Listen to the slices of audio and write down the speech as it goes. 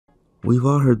We've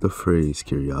all heard the phrase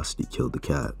curiosity killed the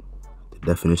cat. The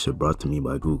definition brought to me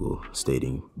by Google,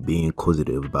 stating, being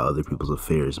inquisitive about other people's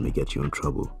affairs may get you in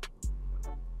trouble.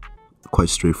 Quite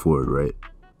straightforward, right?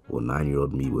 Well,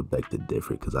 9-year-old me would beg to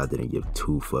differ because I didn't give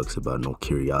two fucks about no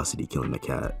curiosity killing the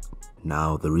cat.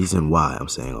 Now, the reason why I'm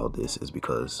saying all this is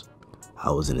because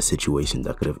I was in a situation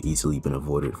that could have easily been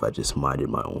avoided if I just minded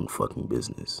my own fucking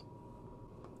business.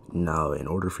 Now, in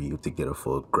order for you to get a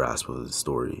full grasp of the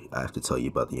story, I have to tell you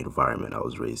about the environment I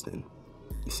was raised in.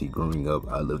 You see, growing up,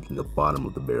 I lived in the bottom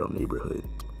of the barrel neighborhood.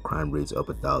 Crime rates up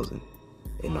 1,000.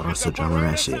 And not on such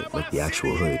that shit, like the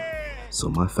actual hood. So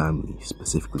my family,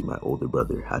 specifically my older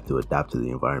brother, had to adapt to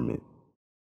the environment.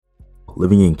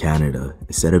 Living in Canada,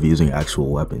 instead of using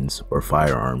actual weapons or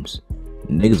firearms,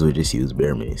 niggas would just use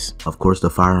bear mace. Of course, the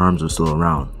firearms were still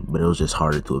around, but it was just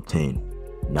harder to obtain.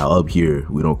 Now up here,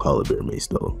 we don't call it bear mace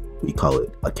though, we call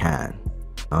it a can.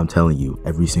 I'm telling you,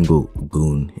 every single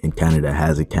goon in Canada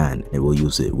has a can and will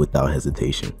use it without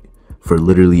hesitation. For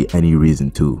literally any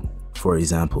reason too. For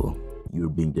example, you were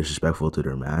being disrespectful to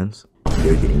their mans,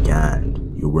 you're getting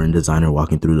canned. You're wearing designer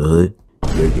walking through the hood,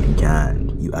 you're getting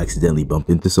canned. You accidentally bumped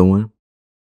into someone,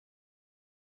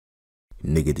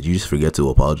 nigga, did you just forget to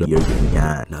apologize? You're getting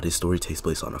canned. Now this story takes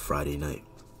place on a Friday night.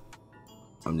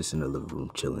 I'm just in the living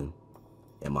room chilling,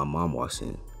 and my mom walks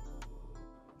in.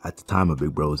 At the time, my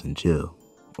big bro was in jail,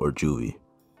 or juvie.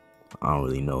 I don't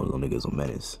really know, little nigga's a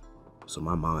menace. So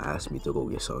my mom asked me to go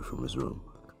get something from his room.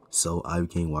 So I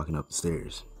began walking up the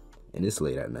stairs, and it's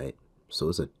late at night, so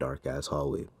it's a dark ass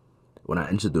hallway. When I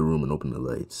entered the room and opened the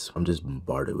lights, I'm just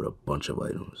bombarded with a bunch of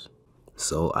items.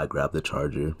 So I grabbed the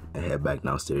charger and head back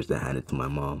downstairs to hand it to my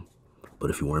mom. But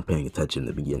if you weren't paying attention in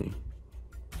the beginning,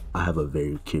 I have a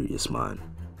very curious mind.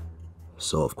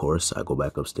 So of course, I go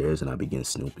back upstairs and I begin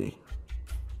snooping.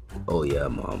 Oh yeah,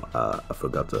 mom, I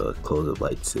forgot to close the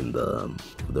lights in the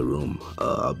room.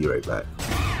 I'll be right back.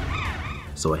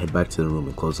 So I head back to the room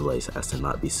and close the lights as to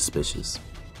not be suspicious.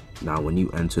 Now when you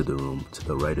enter the room, to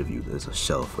the right of you, there's a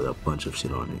shelf with a bunch of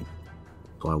shit on it.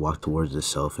 So I walk towards the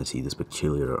shelf and see this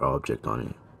peculiar object on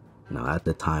it. Now at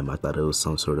the time, I thought it was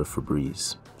some sort of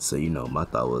Febreze. So you know, my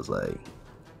thought was like,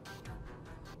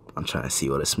 I'm trying to see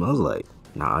what it smells like.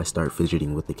 Now I start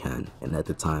fidgeting with the can, and at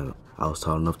the time, I was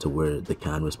tall enough to where the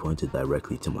can was pointed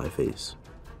directly to my face.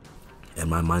 And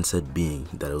my mindset being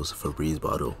that it was a Febreze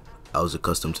bottle, I was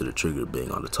accustomed to the trigger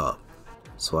being on the top.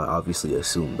 So I obviously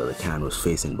assumed that the can was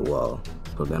facing the wall,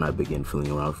 so then I began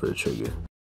feeling around for the trigger.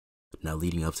 Now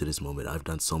leading up to this moment, I've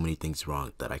done so many things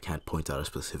wrong that I can't point out a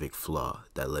specific flaw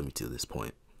that led me to this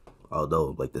point.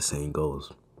 Although, like the saying goes,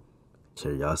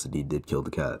 curiosity did kill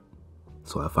the cat.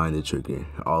 So I find the trigger,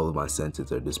 all of my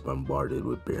senses are just bombarded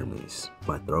with bear mace.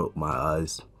 My throat, my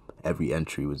eyes, every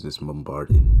entry was just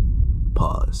bombarded.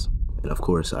 Pause. And of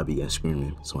course I began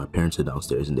screaming, so my parents are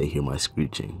downstairs and they hear my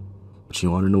screeching. But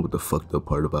you wanna know what the fucked up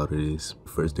part about it is?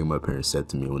 The first thing my parents said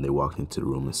to me when they walked into the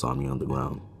room and saw me on the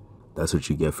ground: "That's what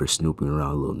you get for snooping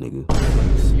around, little nigga."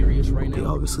 Okay,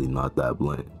 obviously not that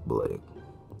blunt, but like,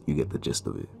 you get the gist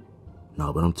of it.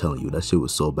 Nah, but I'm telling you, that shit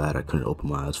was so bad I couldn't open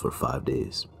my eyes for 5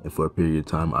 days. And for a period of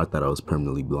time, I thought I was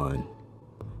permanently blind.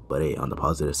 But hey, on the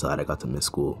positive side, I got to miss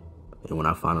school. And when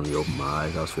I finally opened my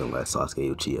eyes, I was feeling like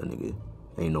Sasuke Uchiha, nigga.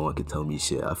 Ain't no one can tell me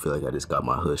shit. I feel like I just got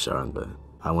my hood Sharingan.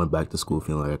 I went back to school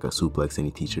feeling like I could suplex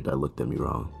any teacher that looked at me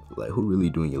wrong. Like, who really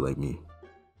doing it like me?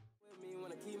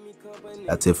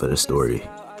 That's it for the story.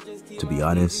 To be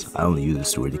honest, I only use this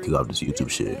story to kick off this YouTube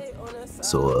shit.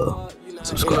 So,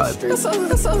 subscribe. That's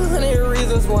 100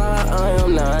 reasons why I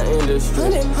am not in the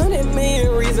street. 100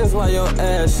 million reasons why your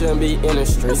ass shouldn't be in the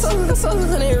street. That's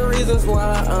 100 reasons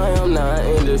why I am not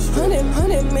in the street.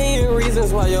 100 million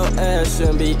reasons why your ass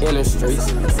shouldn't be in the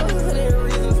streets.